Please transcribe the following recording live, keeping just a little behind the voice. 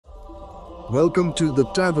Welcome to the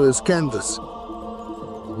traveler's canvas,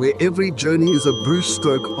 where every journey is a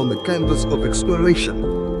brushstroke on the canvas of exploration.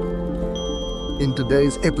 In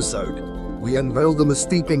today's episode, we unveil the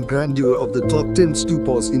mystique and grandeur of the top 10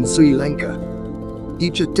 stupas in Sri Lanka,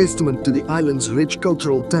 each a testament to the island's rich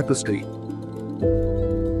cultural tapestry.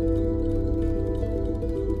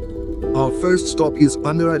 Our first stop is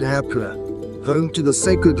Anuradhapura, home to the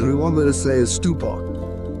sacred Ruwamarasaya Stupa.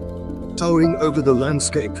 Towering over the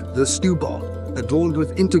landscape, the stupa, adorned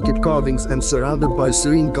with intricate carvings and surrounded by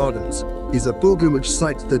serene gardens, is a pilgrimage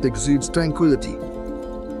site that exudes tranquility.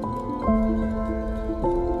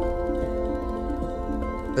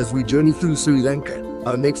 As we journey through Sri Lanka,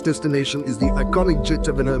 our next destination is the iconic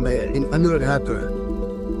Jetavana in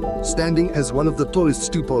Anuradhapura. Standing as one of the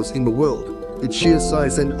tallest stupas in the world, its sheer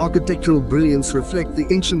size and architectural brilliance reflect the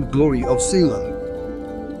ancient glory of Ceylon.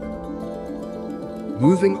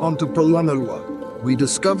 Moving on to Polonnaruwa, we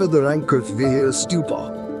discover the Rankarthvihara Stupa.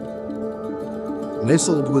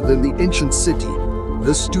 Nestled within the ancient city,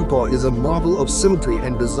 this stupa is a marvel of symmetry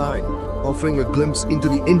and design, offering a glimpse into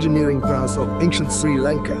the engineering prowess of ancient Sri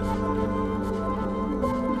Lanka.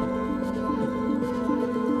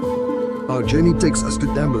 Our journey takes us to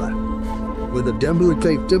Dambulla, where the Dambulla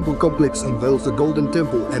Cave Temple Complex unveils the Golden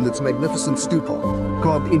Temple and its magnificent stupa,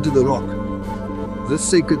 carved into the rock. This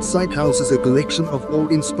sacred site houses a collection of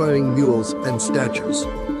awe-inspiring murals and statues.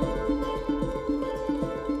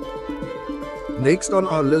 Next on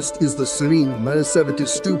our list is the serene Marasavati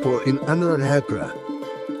Stupa in Anuradhapura.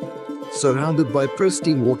 Surrounded by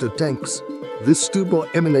pristine water tanks, this stupa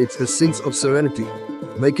emanates a sense of serenity,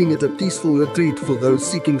 making it a peaceful retreat for those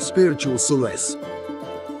seeking spiritual solace.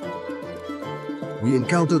 We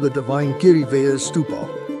encounter the divine Kirivaya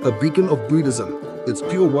Stupa, a beacon of Buddhism. Its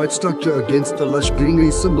pure white structure against the lush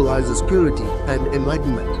greenery symbolizes purity and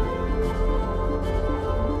enlightenment.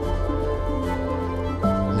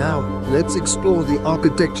 Now, let's explore the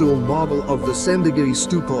architectural marvel of the Sandagiri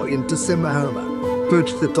Stupa in Tisemaharama.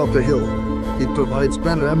 Perched atop a hill, it provides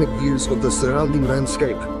panoramic views of the surrounding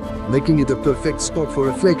landscape, making it a perfect spot for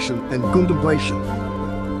reflection and contemplation.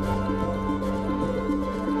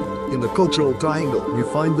 In the cultural triangle, we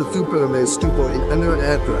find the Thuparame Stupa in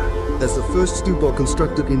Anuradhapura. As the first stupa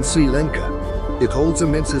constructed in Sri Lanka, it holds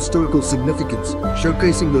immense historical significance,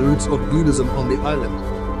 showcasing the roots of Buddhism on the island.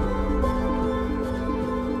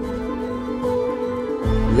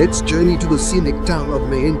 Let's journey to the scenic town of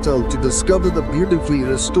Mayental to discover the beautifully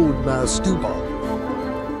restored Maya Stupa.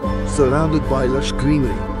 Surrounded by lush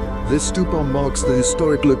greenery, this stupa marks the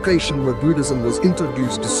historic location where Buddhism was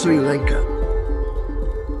introduced to Sri Lanka.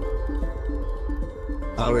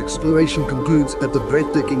 Our exploration concludes at the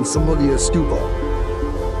breathtaking Samadhiya Stupa.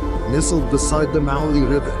 Nestled beside the Mauli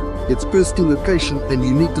River, its pristine location and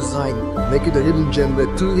unique design make it a hidden gem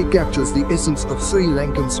that truly captures the essence of Sri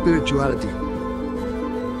Lankan spirituality.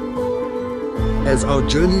 As our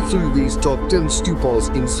journey through these top 10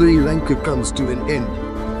 stupas in Sri Lanka comes to an end,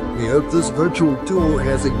 we hope this virtual tour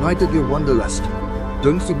has ignited your wanderlust.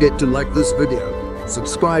 Don't forget to like this video,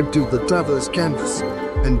 subscribe to the Traveler's Canvas,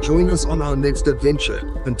 and join us on our next adventure.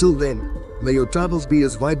 Until then, may your travels be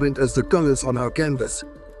as vibrant as the colors on our canvas.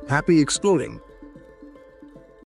 Happy exploring!